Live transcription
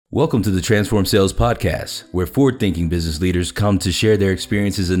Welcome to the Transform Sales Podcast, where forward-thinking business leaders come to share their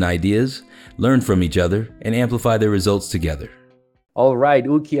experiences and ideas, learn from each other, and amplify their results together. All right,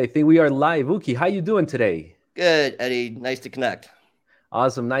 Uki, I think we are live. Uki, how you doing today? Good, Eddie. Nice to connect.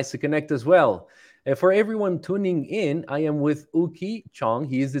 Awesome. Nice to connect as well. And for everyone tuning in, I am with Uki Chong.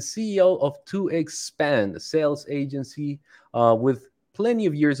 He is the CEO of 2Expand, a sales agency with plenty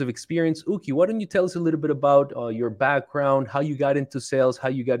of years of experience. Uki, why don't you tell us a little bit about your background, how you got into sales, how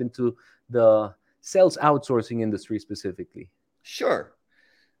you got into the sales outsourcing industry specifically? Sure.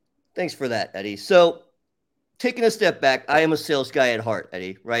 Thanks for that, Eddie. So taking a step back, I am a sales guy at heart,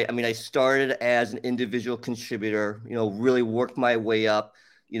 Eddie, right? I mean, I started as an individual contributor, really worked my way up,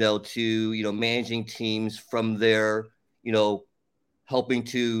 to, managing teams from there, helping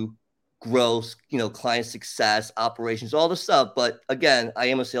to grow, client success, operations, all the stuff. But again, I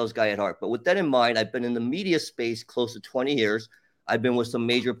am a sales guy at heart. But with that in mind, I've been in the media space close to 20 years. I've been with some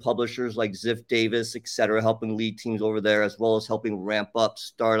major publishers like Ziff Davis, et cetera, helping lead teams over there, as well as helping ramp up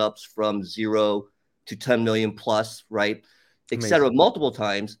startups from 0 to 10 million plus, right, et cetera, multiple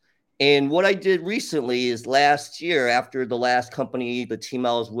times. And what I did recently is last year, after the last company, the team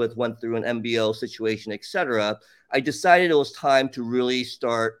I was with went through an MBO situation, et cetera, I decided it was time to really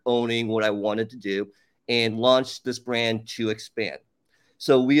start owning what I wanted to do and launch this brand 2Expand.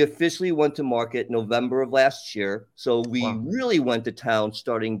 So we officially went to market November of last year. So we really went to town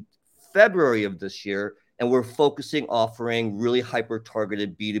starting February of this year, and we're focusing offering really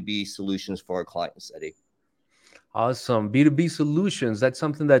hyper-targeted B2B solutions for our clients, Eddie. Awesome. B2B solutions. That's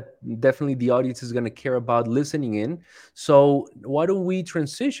something that definitely the audience is going to care about listening in. So why don't we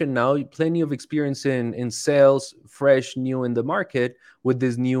transition now? Plenty of experience in sales, fresh, new in the market with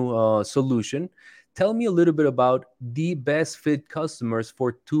this new solution. Tell me a little bit about the best fit customers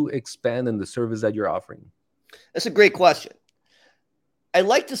for 2Expand and the service that you're offering. That's a great question. I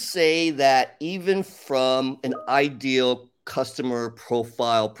like to say that even from an ideal customer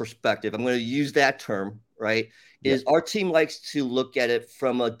profile perspective, I'm going to use that term, right? Is our team likes to look at it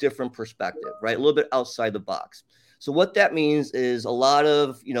from a different perspective, right? A little bit outside the box. So what that means is a lot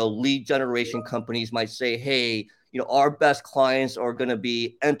of, lead generation companies might say, hey, our best clients are going to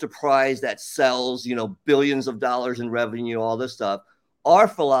be enterprise that sells, billions of dollars in revenue, all this stuff. Our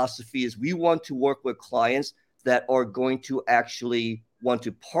philosophy is we want to work with clients that are going to actually want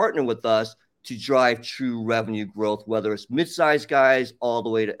to partner with us to drive true revenue growth, whether it's mid-sized guys all the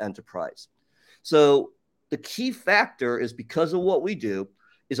way to enterprise. So the key factor is because of what we do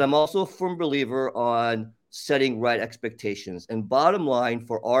is I'm also a firm believer on setting right expectations. And bottom line,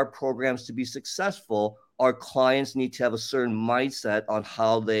 for our programs to be successful, our clients need to have a certain mindset on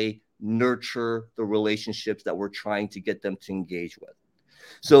how they nurture the relationships that we're trying to get them to engage with.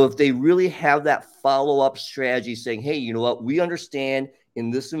 So if they really have that follow-up strategy saying, hey, you know what, we understand in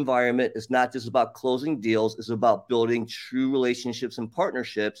this environment, it's not just about closing deals, it's about building true relationships and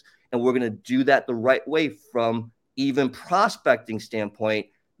partnerships. And we're going to do that the right way from even prospecting standpoint.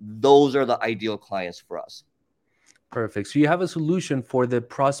 Those are the ideal clients for us. Perfect. So you have a solution for the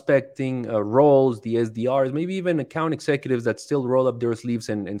prospecting roles, the SDRs, maybe even account executives that still roll up their sleeves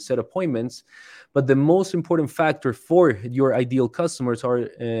and set appointments. But the most important factor for your ideal customers are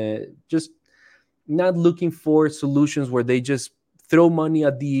just not looking for solutions where they just throw money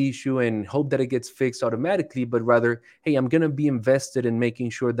at the issue and hope that it gets fixed automatically, but rather, hey, I'm going to be invested in making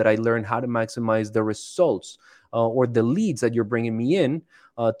sure that I learn how to maximize the results or the leads that you're bringing me in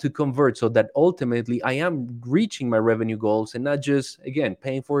to convert, so that ultimately I am reaching my revenue goals and not just, again,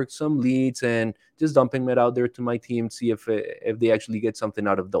 paying for some leads and just dumping it out there to my team, see if they actually get something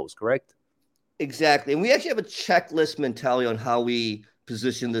out of those, correct? Exactly. And we actually have a checklist mentality on how we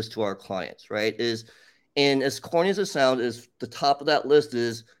position this to our clients, right? And as corny as it sounds, is the top of that list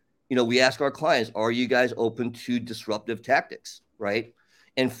is, we ask our clients, are you guys open to disruptive tactics, right?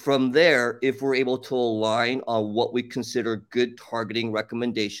 And from there, if we're able to align on what we consider good targeting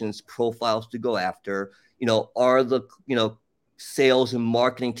recommendations, profiles to go after, are the, sales and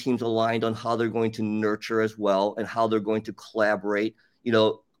marketing teams aligned on how they're going to nurture as well and how they're going to collaborate,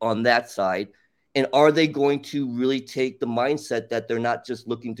 on that side. And are they going to really take the mindset that they're not just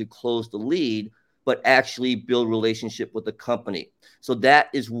looking to close the lead, but actually build relationship with the company? So that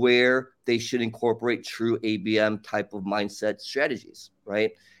is where they should incorporate true ABM type of mindset strategies,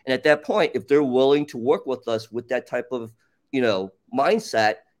 right? And at that point, if they're willing to work with us with that type of,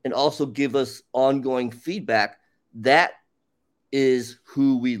 mindset and also give us ongoing feedback, that is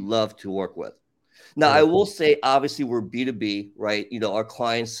who we love to work with. Now, I will say, obviously, we're B2B, right? Our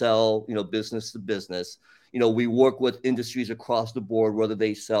clients sell, business to business. We work with industries across the board, whether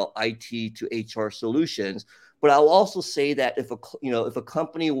they sell IT to HR solutions. But I'll also say that if a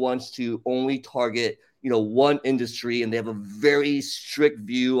company wants to only target, one industry, and they have a very strict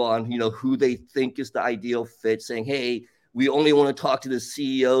view on, who they think is the ideal fit, saying, hey, we only want to talk to the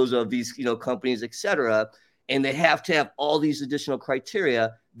CEOs of these, companies, et cetera, and they have to have all these additional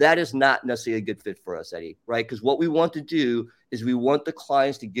criteria, that is not necessarily a good fit for us, Eddie, right? Because what we want to do is we want the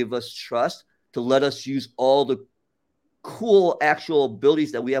clients to give us trust, to let us use all the cool actual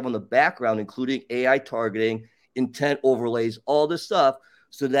abilities that we have on the background, including AI targeting, intent overlays, all this stuff,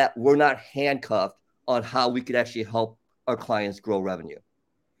 so that we're not handcuffed on how we could actually help our clients grow revenue.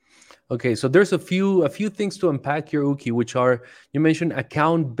 Okay, so there's a few things to unpack here, Uki, which are, you mentioned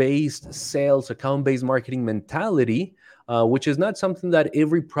account-based sales, account-based marketing mentality, which is not something that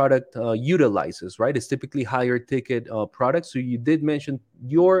every product utilizes, right? It's typically higher ticket products. So you did mention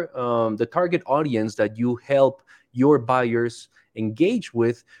the target audience that you help your buyers engage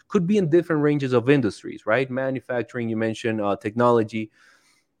with could be in different ranges of industries, right? Manufacturing, you mentioned technology.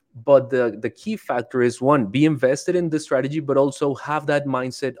 But the key factor is, one, be invested in the strategy, but also have that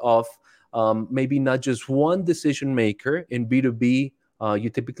mindset of maybe not just one decision maker. In B2B, you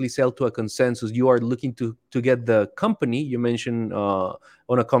typically sell to a consensus. You are looking to get the company. You mentioned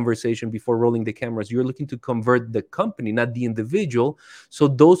on a conversation before rolling the cameras, you're looking to convert the company, not the individual. So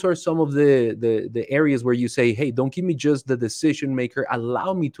those are some of the areas where you say, hey, don't give me just the decision maker.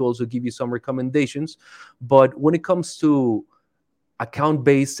 Allow me to also give you some recommendations. But when it comes to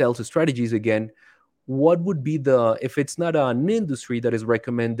account-based sales strategies, again, what would be if it's not an industry that is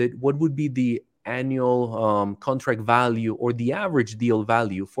recommended, what would be the annual contract value or the average deal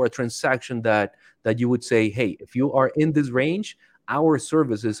value for a transaction that you would say, hey, if you are in this range, our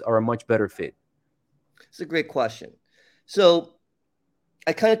services are a much better fit? It's a great question. So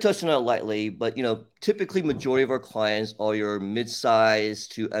I kind of touched on it lightly, but typically majority of our clients are your mid-size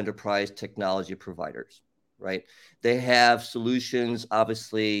to enterprise technology providers, right? They have solutions,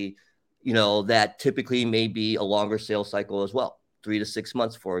 obviously, that typically may be a longer sales cycle as well, 3 to 6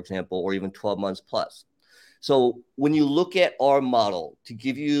 months, for example, or even 12 months plus. So when you look at our model, to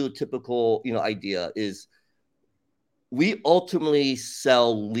give you a typical, idea, is we ultimately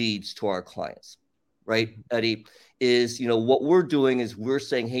sell leads to our clients, right, Eddie? Is, what we're doing is we're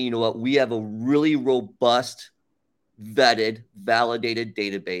saying, hey, you know what? We have a really robust, vetted, validated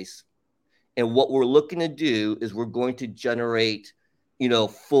database. And what we're looking to do is we're going to generate,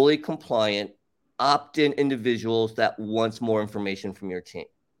 fully compliant, opt-in individuals that wants more information from your team.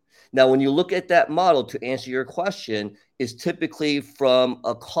 Now, when you look at that model, to answer your question, is typically from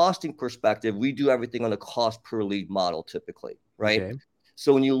a costing perspective, we do everything on a cost per lead model typically, right? Okay.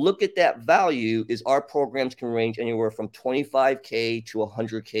 So when you look at that value, is our programs can range anywhere from $25K to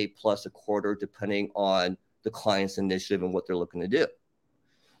 $100K plus a quarter, depending on the client's initiative and what they're looking to do.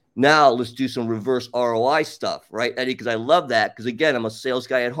 Now let's do some reverse ROI stuff, right, Eddie? Because I love that. Because again, I'm a sales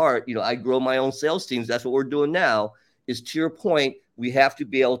guy at heart. I grow my own sales teams. That's what we're doing now. Is, to your point, we have to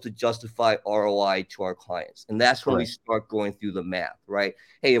be able to justify ROI to our clients. And that's when we start going through the math, right?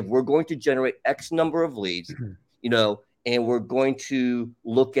 Hey, if we're going to generate X number of leads, and we're going to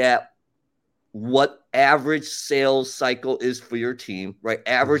look at what average sales cycle is for your team, right?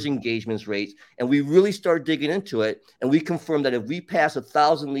 Average engagements rates. And we really start digging into it. And we confirm that if we pass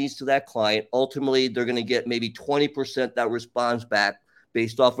 1,000 leads to that client, ultimately they're going to get maybe 20% that responds back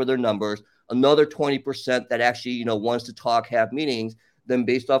based off of their numbers, another 20% that actually, wants to talk, have meetings. Then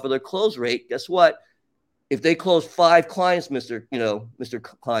based off of their close rate, guess what? If they close 5 clients, Mr.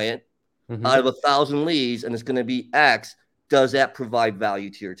 Client, out of 1,000 leads, and it's going to be X, does that provide value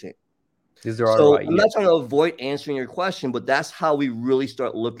to your team? Is there So ROI? I'm not trying to avoid answering your question, but that's how we really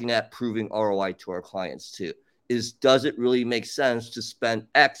start looking at proving ROI to our clients too. Is, does it really make sense to spend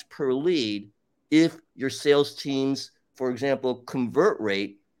X per lead if your sales team's, for example, convert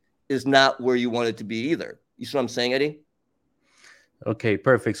rate is not where you want it to be either? You see what I'm saying, Eddie? Okay,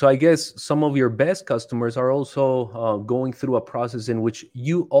 perfect. So I guess some of your best customers are also going through a process in which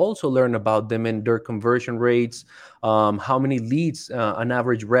you also learn about them and their conversion rates, how many leads an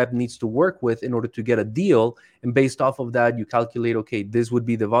average rep needs to work with in order to get a deal. And based off of that, you calculate, okay, this would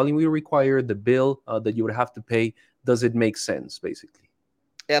be the volume we require, the bill that you would have to pay. Does it make sense, basically?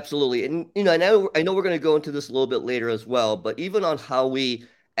 Absolutely. And, I know we're going to go into this a little bit later as well, but even on how we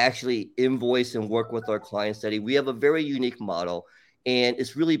actually invoice and work with our clients, Eddie, we have a very unique model. And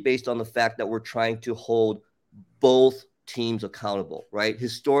it's really based on the fact that we're trying to hold both teams accountable, right?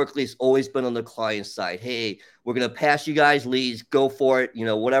 Historically, it's always been on the client side. Hey, we're going to pass you guys leads, go for it.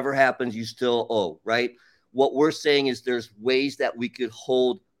 Whatever happens, you still owe, right? What we're saying is there's ways that we could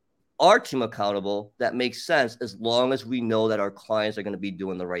hold our team accountable that makes sense as long as we know that our clients are going to be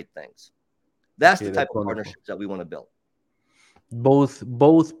doing the right things. That's Okay, the type that's of wonderful. partnerships that we want to build.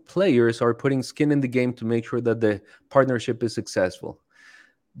 Both players are putting skin in the game to make sure that the partnership is successful.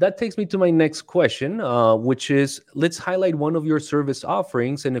 That takes me to my next question, which is, let's highlight one of your service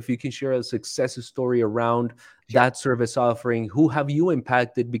offerings, and if you can share a success story around Sure. that service offering. Who have you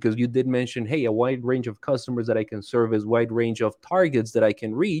impacted? Because you did mention, hey, a wide range of customers that I can service, wide range of targets that I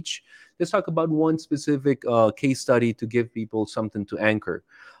can reach. Let's talk about one specific case study to give people something to anchor.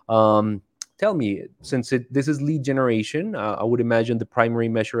 um, Tell me, since this is lead generation, I would imagine the primary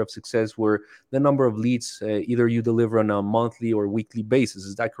measure of success were the number of leads either you deliver on a monthly or weekly basis.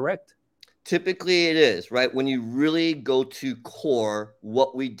 Is that correct? Typically it is, right? When you really go to core,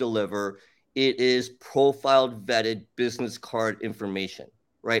 what we deliver, it is profiled, vetted business card information,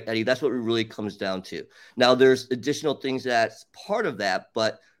 right, Eddie? That's what it really comes down to. Now, there's additional things that's part of that,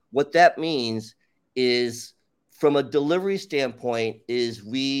 but what that means is, from a delivery standpoint, is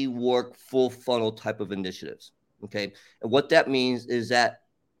we work full funnel type of initiatives, okay? And what that means is that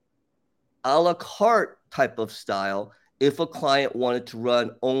a la carte type of style, if a client wanted to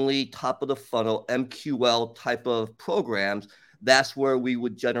run only top of the funnel MQL type of programs, that's where we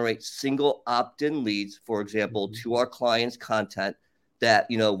would generate single opt-in leads, for example, to our clients' content that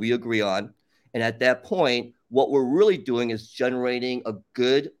we agree on. And at that point, what we're really doing is generating a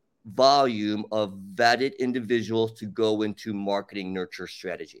good volume of vetted individuals to go into marketing nurture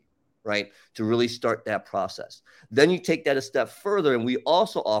strategy, right? To really start that process. Then you take that a step further, and we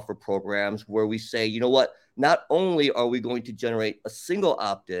also offer programs where we say, you know what, not only are we going to generate a single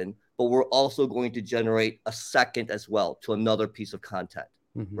opt-in, but we're also going to generate a second as well to another piece of content,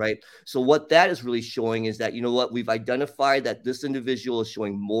 right? So what that is really showing is that, you know what, we've identified that this individual is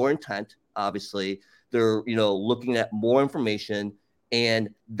showing more intent. Obviously, they're, looking at more information, and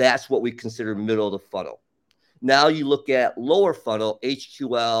that's what we consider middle of the funnel. Now you look at lower funnel,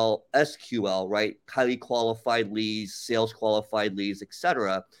 HQL, SQL, right? Highly qualified leads, sales qualified leads,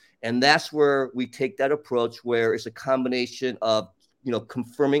 etc. And that's where we take that approach, where it's a combination of,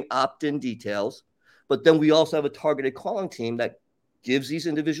 confirming opt-in details, but then we also have a targeted calling team that gives these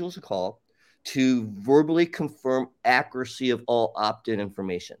individuals a call to verbally confirm accuracy of all opt-in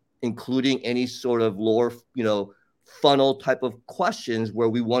information, including any sort of lower, funnel type of questions where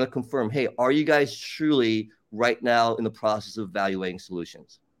we want to confirm, hey, are you guys truly right now in the process of evaluating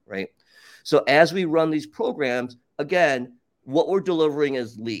solutions, right? So as we run these programs, again, what we're delivering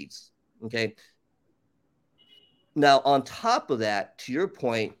is leads, okay? Now, on top of that, to your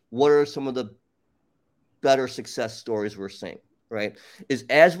point, what are some of the better success stories we're seeing, right? Is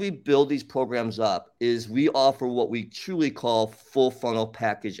as we build these programs up, is we offer what we truly call full funnel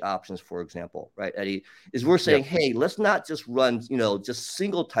package options, for example, right, Eddie? Is we're saying, hey, let's not just run, just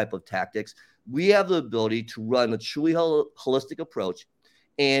single type of tactics. We have the ability to run a truly holistic approach.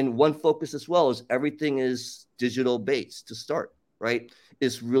 And one focus as well is everything is digital based to start, right?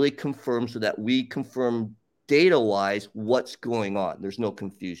 It's really confirmed so that we confirm data wise what's going on. There's no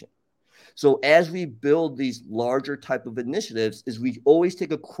confusion. So as we build these larger type of initiatives, is we always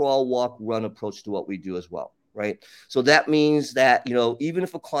take a crawl, walk, run approach to what we do as well, right? So that means that, even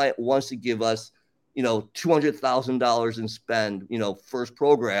if a client wants to give us, $200,000 in spend, first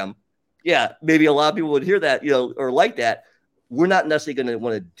program, yeah, maybe a lot of people would hear that, or like that. We're not necessarily going to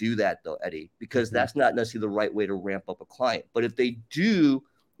want to do that though, Eddie, because that's not necessarily the right way to ramp up a client. But if they do,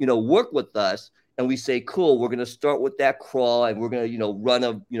 work with us, and we say, cool, we're going to start with that crawl, and we're going to, run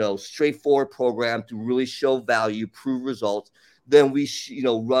a, straightforward program to really show value, prove results. Then we,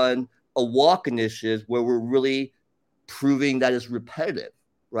 run a walk initiative where we're really proving that it's repetitive,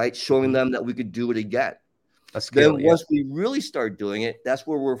 right? Showing them that we could do it again. Then once we really start doing it, that's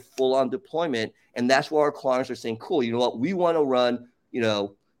where we're full on deployment. And that's where our clients are saying, cool, you know what? We want to run,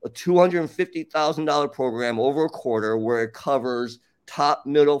 a $250,000 program over a quarter where it covers top,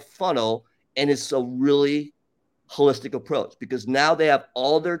 middle, funnel. And it's a really holistic approach because now they have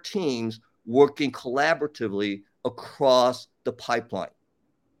all their teams working collaboratively across the pipeline.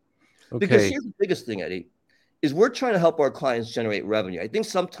 Because here's the biggest thing, Eddie, is we're trying to help our clients generate revenue. I think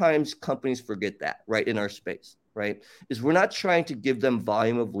sometimes companies forget that, right, in our space, right? Is we're not trying to give them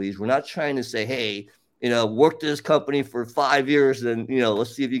volume of leads. We're not trying to say, hey, worked at this company for 5 years and,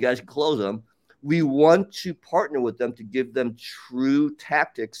 let's see if you guys can close them. We want to partner with them to give them true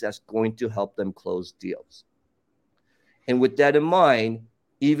tactics that's going to help them close deals. And with that in mind,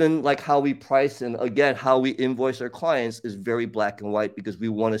 even like how we price and, again, how we invoice our clients is very black and white because we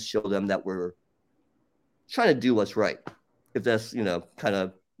want to show them that we're trying to do what's right, if that's, kind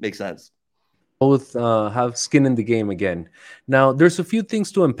of makes sense. both have skin in the game again. Now, there's a few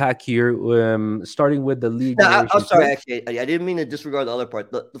things to unpack here, starting with the lead Now, I'm generation sorry, tool. actually, I didn't mean to disregard the other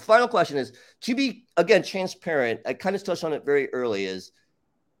part. The final question is to be, again, transparent. I kind of touched on it very early is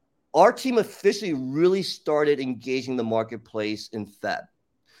our team officially really started engaging the marketplace in Feb.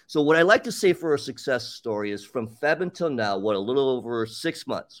 So what I like to say for a success story is from Feb until now, what, a little over 6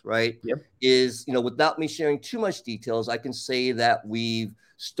 months, right? Yep. Is, without me sharing too much details, I can say that we've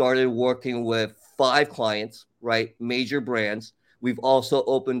started working with 5 clients, right? Major brands. We've also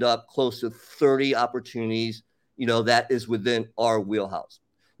opened up close to 30 opportunities, that is within our wheelhouse.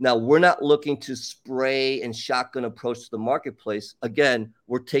 Now, we're not looking to spray and shotgun approach to the marketplace. Again,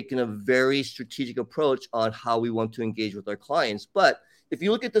 we're taking a very strategic approach on how we want to engage with our clients. But if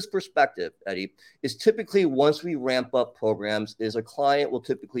you look at this perspective, Eddie, is typically once we ramp up programs, is a client will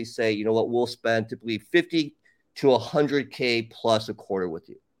typically say, you know what, we'll spend typically 50 to 100K plus a quarter with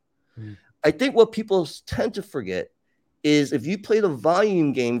you. Mm. I think what people tend to forget is if you play the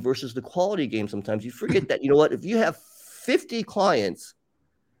volume game versus the quality game, sometimes you forget that, if you have 50 clients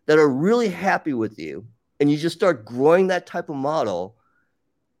that are really happy with you and you just start growing that type of model,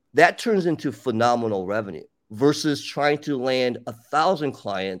 that turns into phenomenal revenue versus trying to land 1,000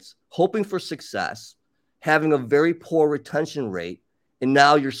 clients, hoping for success, having a very poor retention rate, and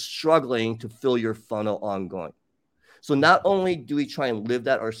now you're struggling to fill your funnel ongoing. So not only do we try and live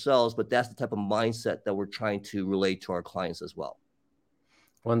that ourselves, but that's the type of mindset that we're trying to relate to our clients as well.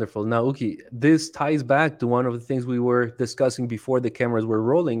 Wonderful. Now, Uki, this ties back to one of the things we were discussing before the cameras were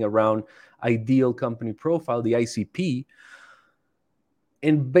rolling around ideal company profile, the ICP.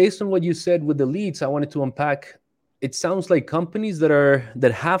 And based on what you said with the leads, I wanted to unpack. It sounds like companies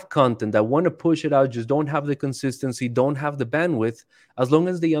that have content, that want to push it out, just don't have the consistency, don't have the bandwidth. As long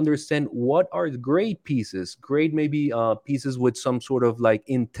as they understand what are great pieces, great maybe pieces with some sort of like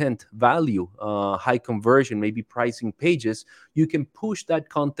intent value, high conversion, maybe pricing pages, you can push that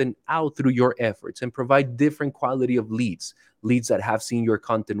content out through your efforts and provide different quality of leads that have seen your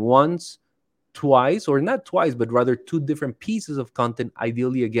content once, twice, or not twice, but rather 2 different pieces of content,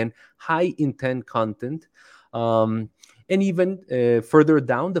 ideally, again, high intent content. And even further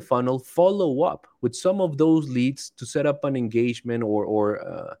down the funnel, follow up with some of those leads to set up an engagement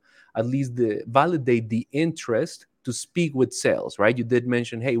or at least validate the interest to speak with sales, right? You did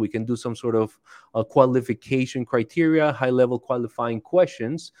mention, hey, we can do some sort of qualification criteria, high-level qualifying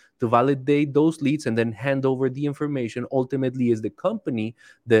questions to validate those leads and then hand over the information. Ultimately, is the company,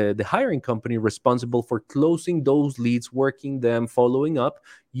 the hiring company, responsible for closing those leads, working them, following up.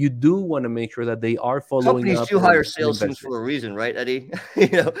 You do want to make sure that they are following Companies up. do hire sales teams for a reason, right, Eddie? They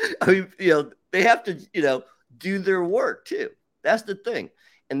have to, do their work too. That's the thing.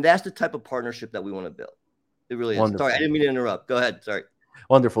 And that's the type of partnership that we want to build. It really is. Wonderful. Sorry, I didn't mean to interrupt. Go ahead. Sorry.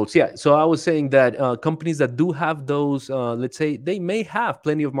 Wonderful. So, yeah. So I was saying that companies that do have those, let's say they may have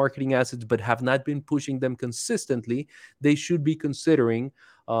plenty of marketing assets, but have not been pushing them consistently, they should be considering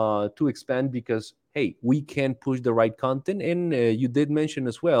to expand because, hey, we can push the right content. And you did mention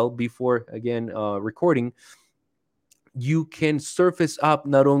as well before, again, recording, you can surface up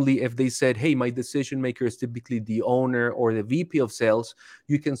not only if they said, hey, my decision maker is typically the owner or the VP of sales,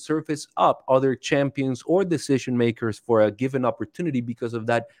 you can surface up other champions or decision makers for a given opportunity because of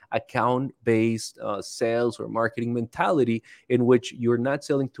that account-based sales or marketing mentality in which you're not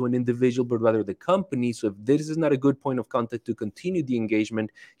selling to an individual, but rather the company. So if this is not a good point of contact to continue the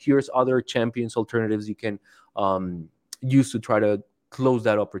engagement, here's other champions, alternatives you can use to try to close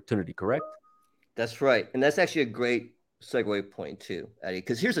that opportunity, correct? That's right. And that's actually a great segue point too, Eddie,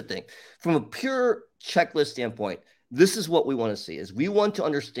 because here's the thing. From a pure checklist standpoint, this is what we want to see is we want to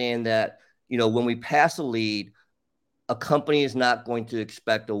understand that, when we pass a lead, a company is not going to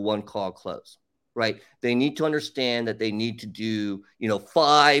expect a one call close, right? They need to understand that they need to do,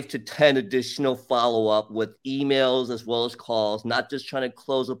 5 to 10 additional follow-up with emails as well as calls, not just trying to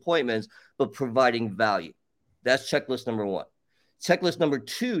close appointments, but providing value. That's checklist number 1. Checklist number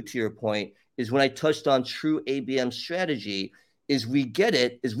 2, to your point, is when I touched on true ABM strategy, is we get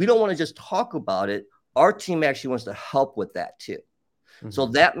it, is we don't want to just talk about it. Our team actually wants to help with that too. Mm-hmm. So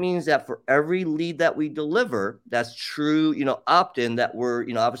that means that for every lead that we deliver, that's true, opt-in that we're,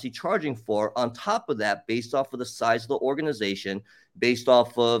 obviously charging for. On top of that, based off of the size of the organization, based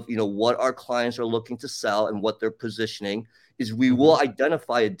off of, what our clients are looking to sell and what they're positioning, is we will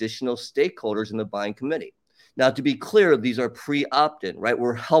identify additional stakeholders in the buying committee. Now, to be clear, these are pre-opt-in, right?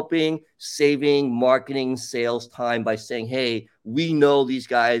 We're helping, saving marketing, sales time by saying, hey, we know these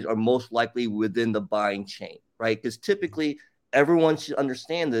guys are most likely within the buying chain, right? Because typically, everyone should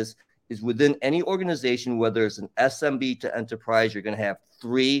understand this, is within any organization, whether it's an SMB to enterprise, you're going to have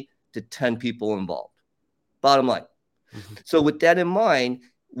 3 to 10 people involved. Bottom line. Mhm. So with that in mind,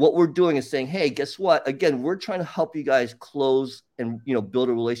 what we're doing is saying, hey, guess what? Again, we're trying to help you guys close and build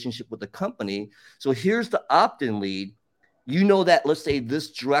a relationship with the company. So here's the opt-in lead. You know that, let's say,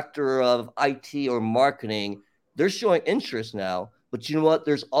 this director of IT or marketing, they're showing interest now. But you know what?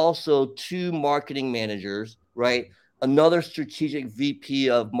 There's also 2 marketing managers, right? Another strategic VP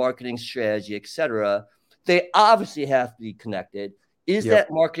of marketing strategy, et cetera. They obviously have to be connected. Is Yep.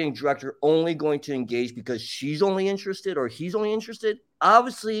 that marketing director only going to engage because she's only interested or he's only interested?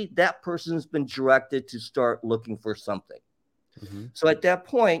 Obviously, that person's been directed to start looking for something. Mm-hmm. So at that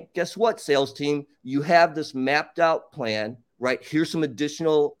point, guess what, sales team? You have this mapped out plan, right? Here's some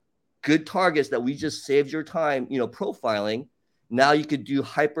additional good targets that we just saved your time, profiling. Now you could do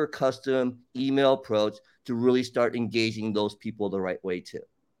hyper custom email approach to really start engaging those people the right way too,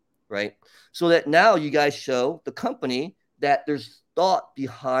 right? So that now you guys show the company that there's thought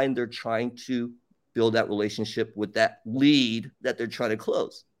behind they're trying to build that relationship with that lead that they're trying to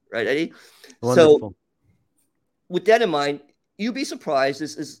close, right, Eddie? Wonderful. So with that in mind, you'd be surprised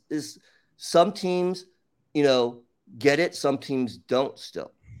is some teams, get it, some teams don't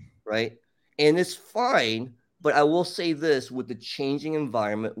still, right? And it's fine, but I will say this, with the changing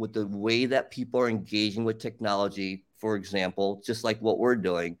environment, with the way that people are engaging with technology, for example, just like what we're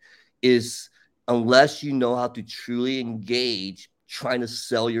doing, is unless you know how to truly engage trying to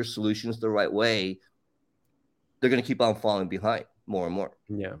sell your solutions the right way, they're going to keep on falling behind more and more.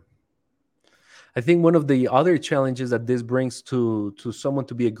 Yeah. I think one of the other challenges that this brings to someone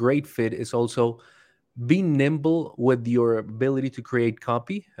to be a great fit is also be nimble with your ability to create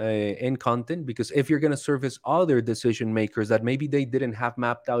copy and content, because if you're going to service other decision makers that maybe they didn't have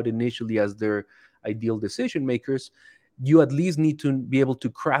mapped out initially as their ideal decision makers, you at least need to be able to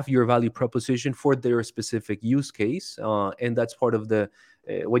craft your value proposition for their specific use case, and that's part of the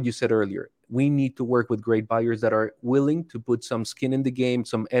what you said earlier. We need to work with great buyers that are willing to put some skin in the game,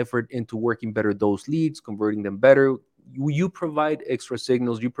 some effort into working better those leads, converting them better. You provide extra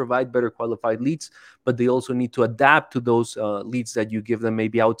signals, you provide better qualified leads, but they also need to adapt to those leads that you give them,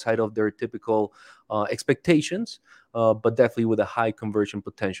 maybe outside of their typical expectations, but definitely with a high conversion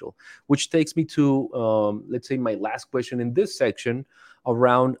potential. Which takes me to, let's say, my last question in this section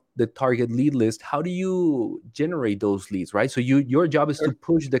around the target lead list. How do you generate those leads, right? So your job is to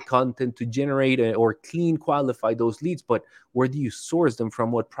push the content to generate or clean qualify those leads, but where do you source them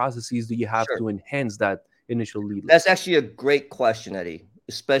from? What processes do you have Sure. to enhance that initial lead list? That's actually a great question, Eddie,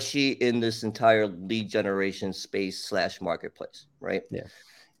 especially in this entire lead generation space / marketplace, right? Yeah.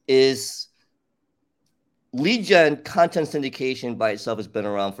 Is lead gen content syndication by itself has been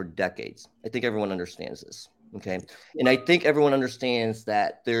around for decades. I think everyone understands this. Okay. And I think everyone understands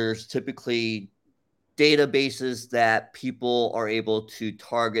that there's typically databases that people are able to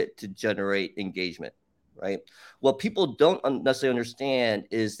target to generate engagement, right? What people don't necessarily understand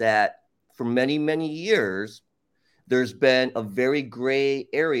is that for many, many years, there's been a very gray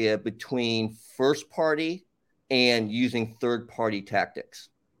area between first party and using third party tactics,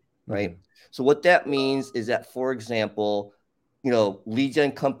 right? Mm-hmm. So what that means is that, for example, lead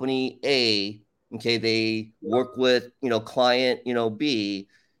gen company A, okay, they work with, client, B,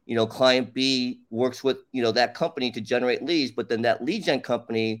 client B works with, that company to generate leads, but then that lead gen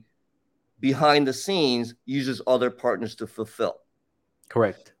company behind the scenes uses other partners to fulfill.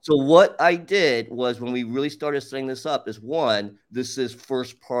 Correct. So what I did was, when we really started setting this up, is one, this is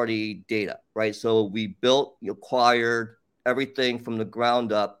first party data, right? So we built, acquired everything from the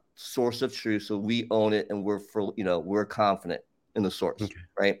ground up, source of truth. So we own it, and we're confident in the source, okay,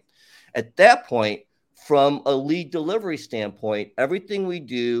 right? At that point, from a lead delivery standpoint, everything we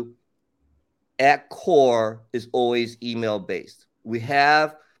do at core is always email based. We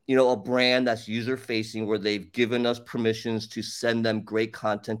have a brand that's user facing, where they've given us permissions to send them great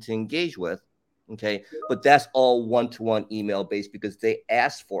content to engage with. Okay. But that's all one-to-one email based because they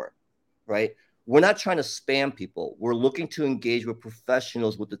asked for it, right? We're not trying to spam people. We're looking to engage with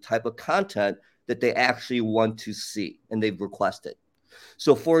professionals with the type of content that they actually want to see and they've requested.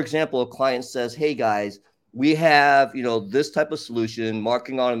 So for example, a client says, hey guys, we have, this type of solution,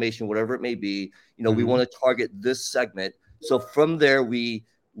 marketing automation, whatever it may be, we want to target this segment. So from there, we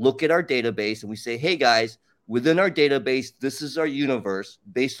look at our database and we say, hey guys, within our database, this is our universe.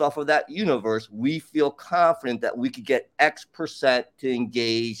 Based off of that universe, we feel confident that we could get X% to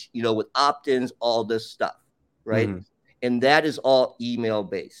engage, with opt-ins, all this stuff, right? Mm-hmm. And that is all email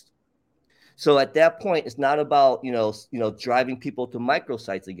based. So at that point, it's not about, driving people to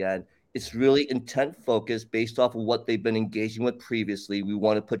microsites again. It's really intent focused based off of what they've been engaging with previously. We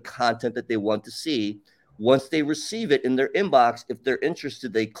want to put content that they want to see. Once they receive it in their inbox, if they're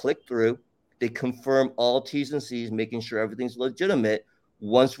interested, they click through, they confirm all T's and C's, making sure everything's legitimate.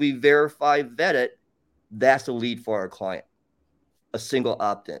 Once we vet it, that's a lead for our client, a single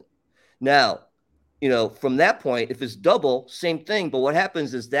opt-in. Now, from that point, if it's double, same thing. But what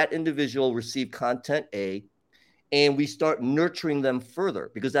happens is that individual received content A, and we start nurturing them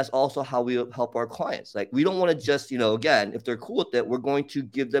further, because that's also how we help our clients. Like, we don't want to just, again, if they're cool with it, we're going to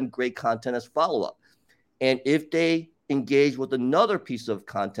give them great content as follow-up. And if they engage with another piece of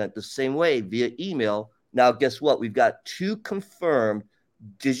content the same way via email, now guess what? We've got 2 confirmed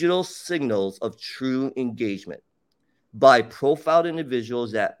digital signals of true engagement by profiled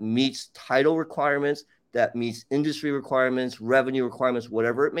individuals that meets title requirements, that meets industry requirements, revenue requirements,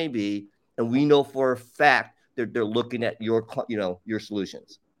 whatever it may be. And we know for a fact they're looking at your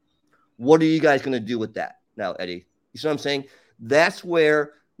solutions. What are you guys going to do with that now, Eddie? You see what I'm saying? That's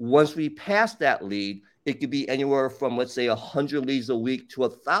where, once we pass that lead, it could be anywhere from, let's say, 100 leads a week to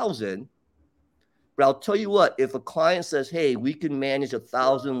 1,000. But I'll tell you what, if a client says, hey, we can manage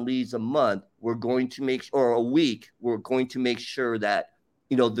 1,000 leads a month, we're going to make, or a week, we're going to make sure that,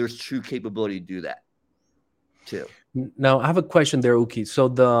 there's true capability to do that too. Now, I have a question there, Uki. So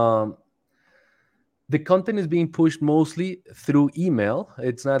the content is being pushed mostly through email.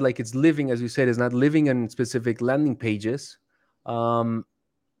 It's not like it's living, as you said, it's not living in specific landing pages.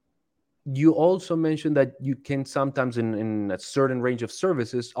 You also mentioned that you can sometimes, in a certain range of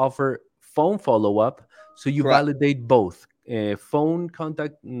services, offer phone follow-up. So you Correct. validate both phone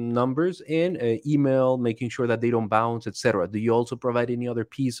contact numbers and email, making sure that they don't bounce, etc. Do you also provide any other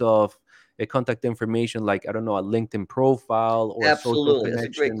piece of contact information, like, I don't know, a LinkedIn profile or Absolutely. a social That's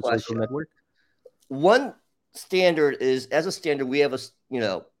a great connection, question. social network? One standard is, as a standard, we have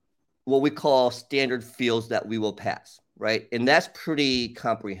what we call standard fields that we will pass, right? And that's pretty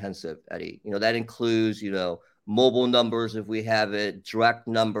comprehensive, Eddie. That includes, mobile numbers if we have it, direct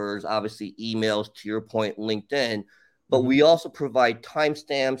numbers, obviously emails, to your point, LinkedIn. But we also provide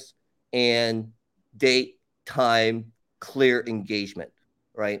timestamps and date, time, clear engagement,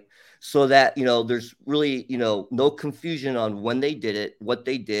 right? So that, there's really, no confusion on when they did it, what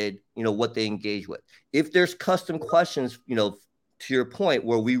they did, what they engage with. If there's custom questions, to your point,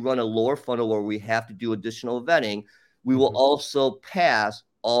 where we run a lower funnel where we have to do additional vetting, we will also pass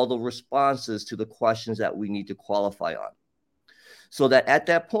all the responses to the questions that we need to qualify on. So that at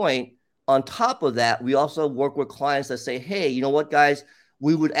that point, on top of that, we also work with clients that say, hey, you know what, guys,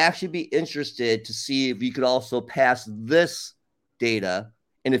 we would actually be interested to see if you could also pass this data.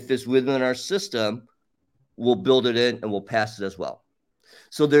 And if it's within our system, we'll build it in and we'll pass it as well.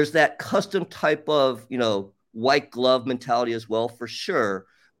 So there's that custom type of, white glove mentality as well, for sure.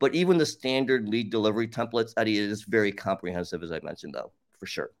 But even the standard lead delivery templates, Eddie, is very comprehensive, as I mentioned, though, for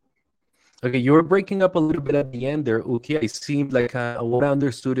sure. Okay, you were breaking up a little bit at the end there, Uki. It seemed like what I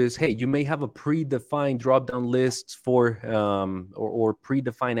understood is, hey, you may have a predefined drop-down lists for or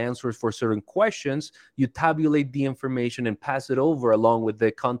predefined answers for certain questions. You tabulate the information and pass it over along with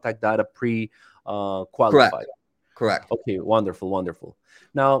the contact data qualified. Correct. Okay, wonderful.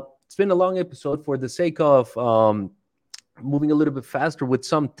 Now, it's been a long episode. For the sake of moving a little bit faster with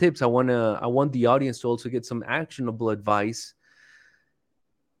some tips, I want the audience to also get some actionable advice.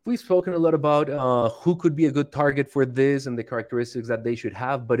 We've spoken a lot about who could be a good target for this and the characteristics that they should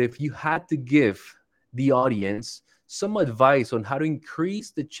have. But if you had to give the audience some advice on how to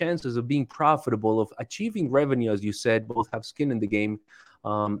increase the chances of being profitable, of achieving revenue, as you said, both have skin in the game,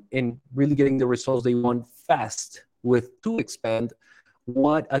 and really getting the results they want fast with to expand,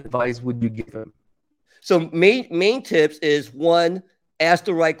 what advice would you give them? So main tips is, one, ask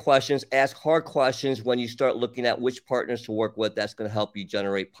the right questions, ask hard questions when you start looking at which partners to work with. That's going to help you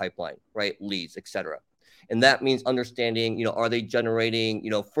generate pipeline, right? Leads, etc. And that means understanding, are they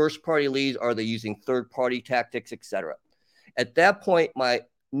generating, first party leads? Are they using third party tactics, etc.? At that point, my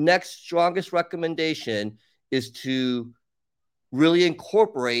next strongest recommendation is to really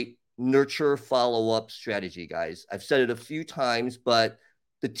incorporate nurture follow-up strategy, guys. I've said it a few times, but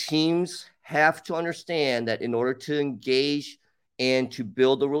the teams have to understand that in order to engage and to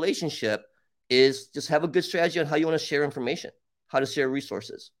build a relationship, is just have a good strategy on how you want to share information, how to share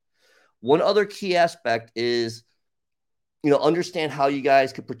resources. One other key aspect is, understand how you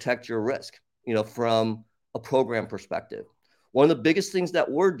guys could protect your risk, from a program perspective. One of the biggest things that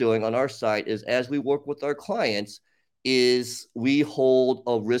we're doing on our side is, as we work with our clients, is we hold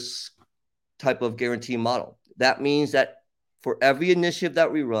a risk type of guarantee model. That means that for every initiative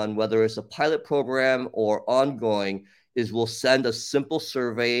that we run, whether it's a pilot program or ongoing, is we'll send a simple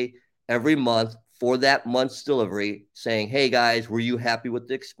survey every month for that month's delivery saying, hey guys, were you happy with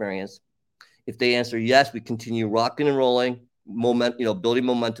the experience? If they answer yes, we continue rocking and rolling, building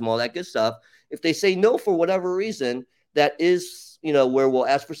momentum, all that good stuff. If they say no for whatever reason, that is, where we'll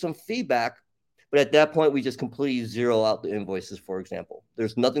ask for some feedback. But at that point, we just completely zero out the invoices, for example.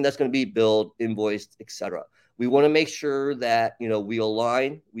 There's nothing that's going to be billed, invoiced, etc. We want to make sure that, we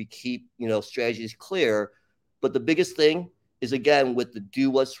align, we keep, strategies clear. But the biggest thing is, again, with the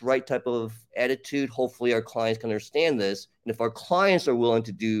do what's right type of attitude, hopefully our clients can understand this. And if our clients are willing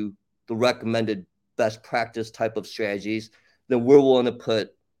to do the recommended best practice type of strategies, then we're willing to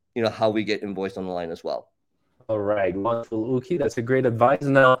put, how we get invoiced on the line as well. All right, wonderful, Uki. That's a great advice.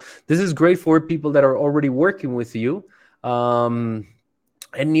 Now, this is great for people that are already working with you.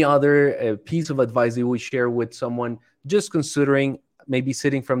 Any other piece of advice you would share with someone just considering maybe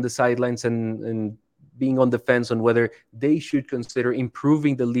sitting from the sidelines and being on the fence on whether they should consider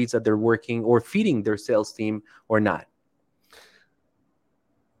improving the leads that they're working or feeding their sales team or not?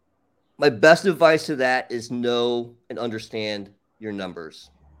 My best advice to that is know and understand your numbers,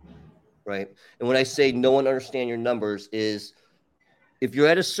 right? And when I say know and understand your numbers is if you're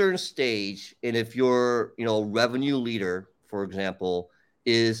at a certain stage and if you're, a revenue leader, for example,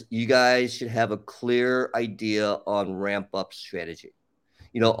 is you guys should have a clear idea on ramp up strategy,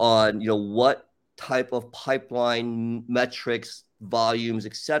 on, what type of pipeline metrics, volumes,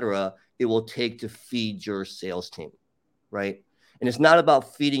 etc. it will take to feed your sales team, right? And it's not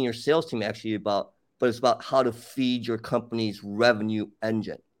about feeding your sales team but it's about how to feed your company's revenue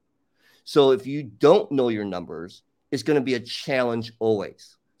engine. So if you don't know your numbers, it's going to be a challenge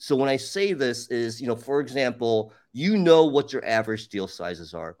always. So when I say this is, for example, what your average deal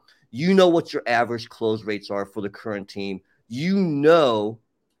sizes are. What your average close rates are for the current team.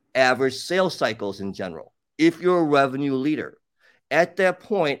 Average sales cycles in general. If you're a revenue leader, at that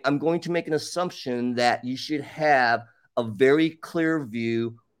point, I'm going to make an assumption that you should have a very clear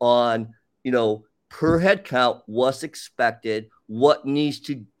view on, per head count, what's expected, what needs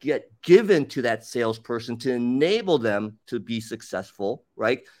to get given to that salesperson to enable them to be successful,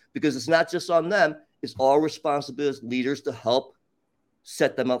 right? Because it's not just on them, it's our responsibility as leaders to help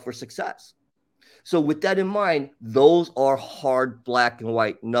set them up for success. So with that in mind, those are hard black and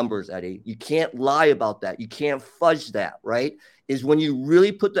white numbers, Eddie. You can't lie about that. You can't fudge that, right? Is when you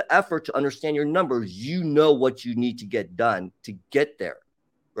really put the effort to understand your numbers, you know what you need to get done to get there,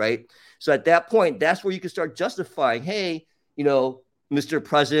 right? So at that point, that's where you can start justifying, hey, Mr.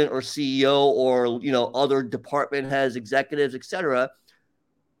 President or CEO or, other department heads, executives, et cetera,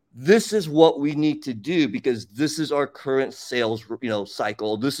 this is what we need to do because this is our current sales,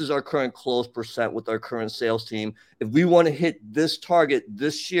 cycle. This is our current close percent with our current sales team. If we want to hit this target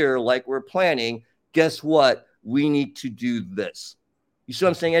this year, like we're planning, guess what? We need to do this. You see what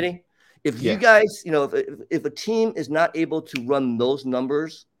I'm saying, Eddie? If you guys, if a team is not able to run those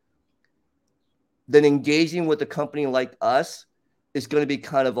numbers, then engaging with a company like us is going to be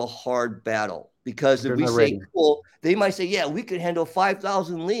kind of a hard battle. Because if we say, cool, they might say, yeah, we could handle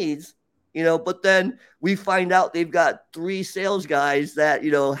 5,000 leads, but then we find out they've got 3 sales guys that,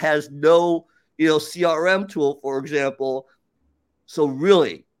 has no, CRM tool, for example. So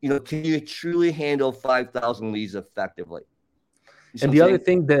really, can you truly handle 5,000 leads effectively? And the other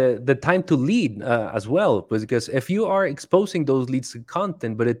thing, the time to lead as well, because if you are exposing those leads to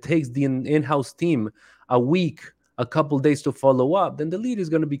content, but it takes the in-house team a week, a couple days to follow up, then the lead is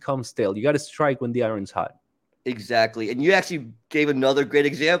going to become stale. You got to strike when the iron's hot. Exactly. And you actually gave another great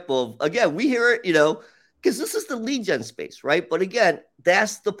example of, again, we hear it, because this is the lead gen space, right? But again,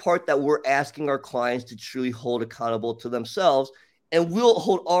 that's the part that we're asking our clients to truly hold accountable to themselves, and we'll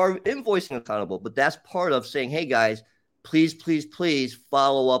hold our invoicing accountable. But that's part of saying, hey guys, please, please, please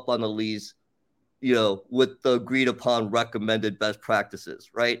follow up on the leads, with the agreed upon recommended best practices,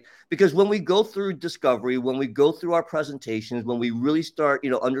 right? Because when we go through discovery, when we go through our presentations, when we really start,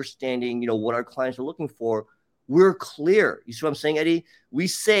 understanding, what our clients are looking for, we're clear. You see what I'm saying, Eddie? We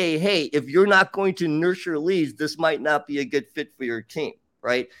say, hey, if you're not going to nurture leads, this might not be a good fit for your team,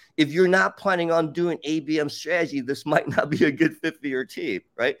 right? If you're not planning on doing ABM strategy, this might not be a good fit for your team,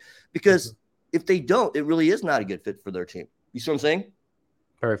 right? Because if they don't, it really is not a good fit for their team. You see what I'm saying?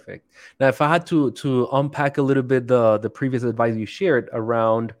 Perfect. Now, if I had to unpack a little bit the previous advice you shared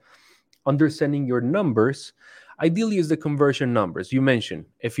around understanding your numbers, ideally is the conversion numbers. You mentioned,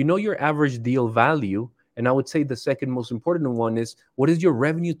 if you know your average deal value, and I would say the second most important one is, what is your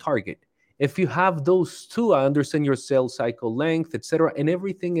revenue target? If you have those two, I understand your sales cycle length, etc., and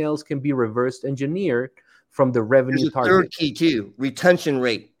everything else can be reverse engineered from the revenue target. Third key too, retention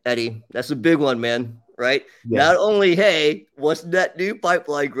rate, Eddie. That's a big one, man. Right? Yeah. Not only, hey, what's net new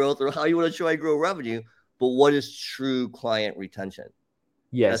pipeline growth or how you want to try and grow revenue, but what is true client retention?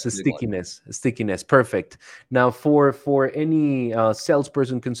 Yes, That's a the big one. stickiness. Perfect. Now, for any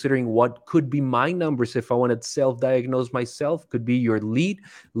salesperson considering what could be my numbers if I want to self-diagnose myself, could be your lead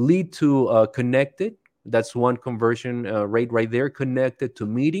to connected. That's one conversion rate right there. Connected to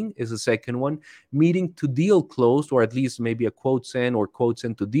meeting is the second one. Meeting to deal closed, or at least maybe a quote send or quote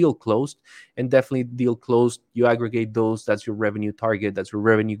send to deal closed, and definitely deal closed. You aggregate those. That's your revenue target. That's your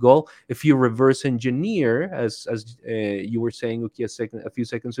revenue goal. If you reverse engineer, as you were saying, okay, a few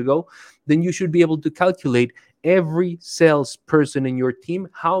seconds ago, then you should be able to calculate every salesperson in your team,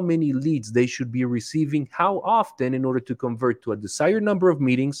 how many leads they should be receiving, how often, in order to convert to a desired number of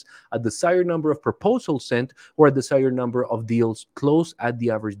meetings, a desired number of proposals sent, or a desired number of deals closed at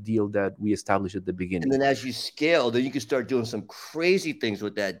the average deal that we established at the beginning. And then as you scale, then you can start doing some crazy things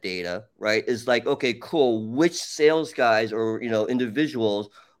with that data, right? It's like, okay, cool. Which sales guys or, individuals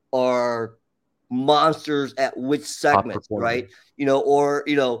are monsters at which segments, right? Or,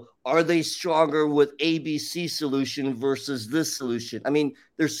 are they stronger with ABC solution versus this solution? I mean,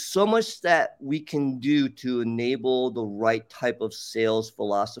 there's so much that we can do to enable the right type of sales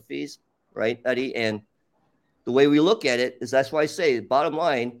philosophies, right, Eddie? And the way we look at it is that's why I say, bottom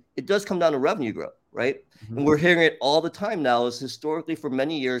line, it does come down to revenue growth, right? Mm-hmm. And we're hearing it all the time now. Is historically for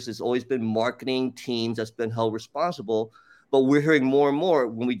many years, it's always been marketing teams that's been held responsible. But we're hearing more and more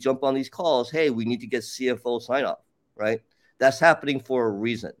when we jump on these calls, hey, we need to get CFO sign off, right? That's happening for a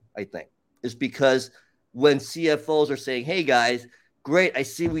reason, I think. It's because when CFOs are saying, hey, guys, great, I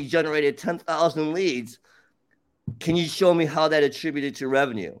see we generated 10,000 leads. Can you show me how that attributed to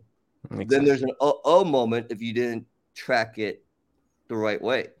revenue? Then there's an moment if you didn't track it the right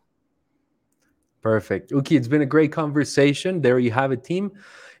way. Perfect. Uki, it's been a great conversation. There you have it, team.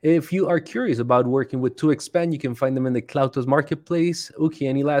 If you are curious about working with 2Expand, you can find them in the CloudTools Marketplace. Uki,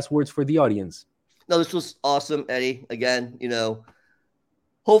 any last words for the audience? No, this was awesome, Eddie. Again,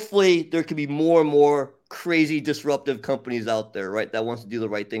 hopefully there could be more and more crazy disruptive companies out there, right, that wants to do the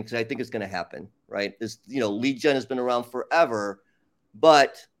right thing, because I think it's going to happen, right? This, lead gen has been around forever,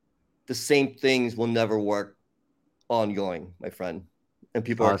 but the same things will never work ongoing, my friend. And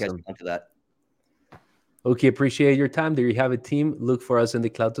people are catching on to that. Okay, appreciate your time. There you have it, team. Look for us in the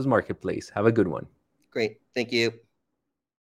CloudTools Marketplace. Have a good one. Great. Thank you.